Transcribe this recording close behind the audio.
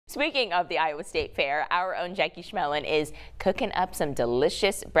Speaking of the Iowa State Fair, our own Jackie Schmelin is cooking up some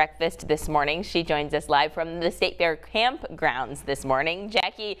delicious breakfast this morning. She joins us live from the State Fair Campgrounds this morning.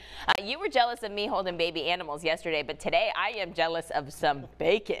 Jackie, you were jealous of me holding baby animals yesterday, but today I am jealous of some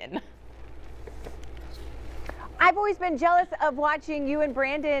bacon. I've always been jealous of watching you and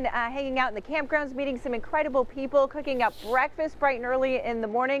Brandon hanging out in the campgrounds, meeting some incredible people, cooking up breakfast bright and early in the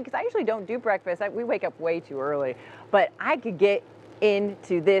morning, because I usually don't do breakfast. We wake up way too early, but I could get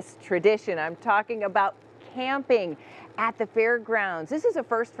into this tradition. I'm talking about camping at the fairgrounds. This is a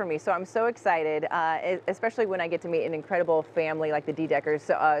first for me, so I'm so excited, especially when I get to meet an incredible family like the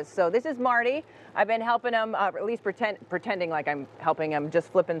DeDeckers. So this is Marty. I've been helping him, at least pretending like I'm helping him,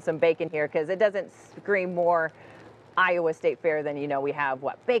 just flipping some bacon here, because it doesn't scream more Iowa State Fair than, you know, we have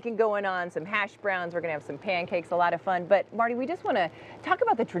bacon going on, some hash browns, we're gonna have some pancakes, a lot of fun. But Marty, we just want to talk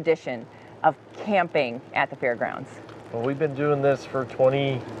about the tradition of camping at the fairgrounds. Well, we've been doing this for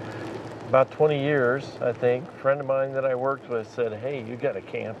about 20 years, I think. A friend of mine that I worked with said, hey, you got to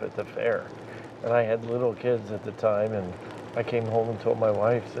camp at the fair. And I had little kids at the time, and I came home and told my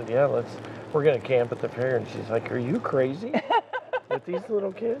wife, said, yeah, we're going to camp at the fair. And she's like, are you crazy with these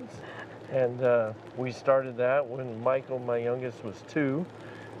little kids? And we started that when Michael, my youngest, was 2,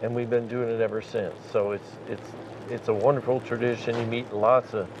 and we've been doing it ever since. So it's a wonderful tradition. You meet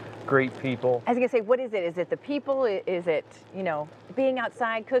lots of great people. I was gonna say, what is it? Is it the people? Is it, you know, being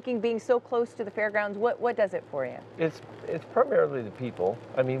outside, cooking, being so close to the fairgrounds? What does it for you? It's primarily the people.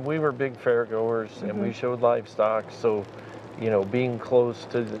 I mean, we were big fairgoers, and we showed livestock, so, you know, being close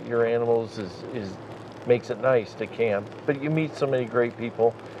to your animals makes it nice to camp. But you meet so many great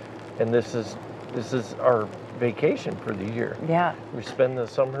people, and this is our vacation for the year. Yeah. We spend the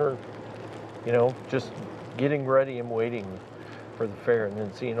summer, you know, just getting ready and waiting for the fair, and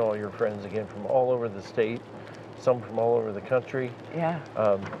then seeing all your friends again from all over the state, some from all over the country. Yeah.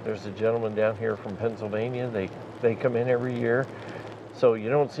 There's a gentleman down here from Pennsylvania. They come in every year, so you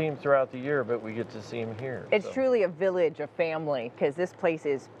don't see him throughout the year, but we get to see him here. It's truly a village, a family, because this place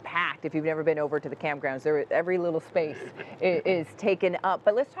is packed. If you've never been over to the campgrounds, every little space is taken up.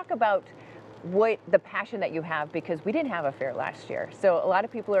 But let's talk about what the passion that you have, because we didn't have a fair last year. So a lot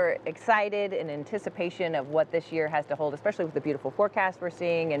of people are excited in anticipation of what this year has to hold, especially with the beautiful forecast we're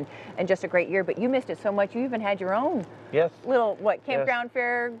seeing and just a great year. But you missed it so much. You even had your own little campground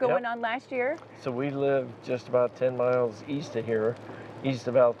fair going on last year. So we live just about 10 miles east of here, east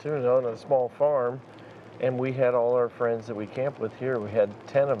of Altoona, on a small farm. And we had all our friends that we camp with here. We had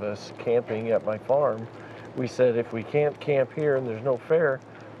 10 of us camping at my farm. We said, if we can't camp here and there's no fair,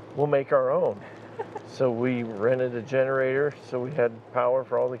 we'll make our own. So we rented a generator, so we had power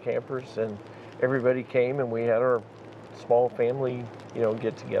for all the campers, and everybody came, and we had our small family, you know,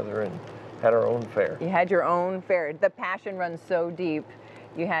 get together and had our own fair. You had your own fair. The passion runs so deep.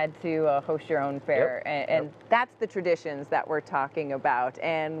 You had to host your own fair, and that's the traditions that we're talking about.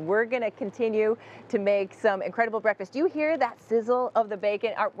 And we're going to continue to make some incredible breakfast. Do you hear that sizzle of the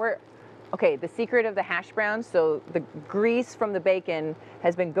bacon? Okay, the secret of the hash browns, so the grease from the bacon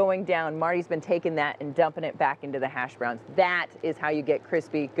has been going down. Marty's been taking that and dumping it back into the hash browns. That is how you get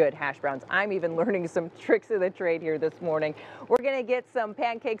crispy, good hash browns. I'm even learning some tricks of the trade here this morning. We're gonna get some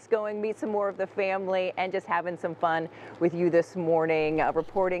pancakes going, meet some more of the family, and just having some fun with you this morning,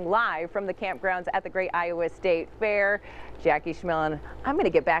 reporting live from the campgrounds at the Great Iowa State Fair. Jackie Schmelin, I'm gonna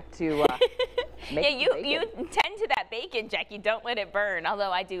get back to you tend to that bacon, Jackie. Don't let it burn.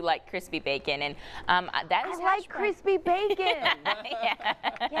 Although I do like crispy bacon, and that is I like crispy bacon.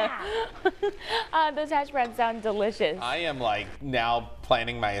 Those hash browns sound delicious. I am like now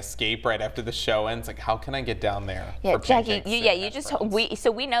planning my escape right after the show ends. Like, how can I get down there? Yeah, for Jackie. We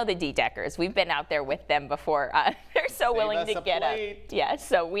know the DeDeckers. We've been out there with them before. They're so willing to get us. Yeah,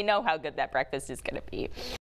 so we know how good that breakfast is going to be.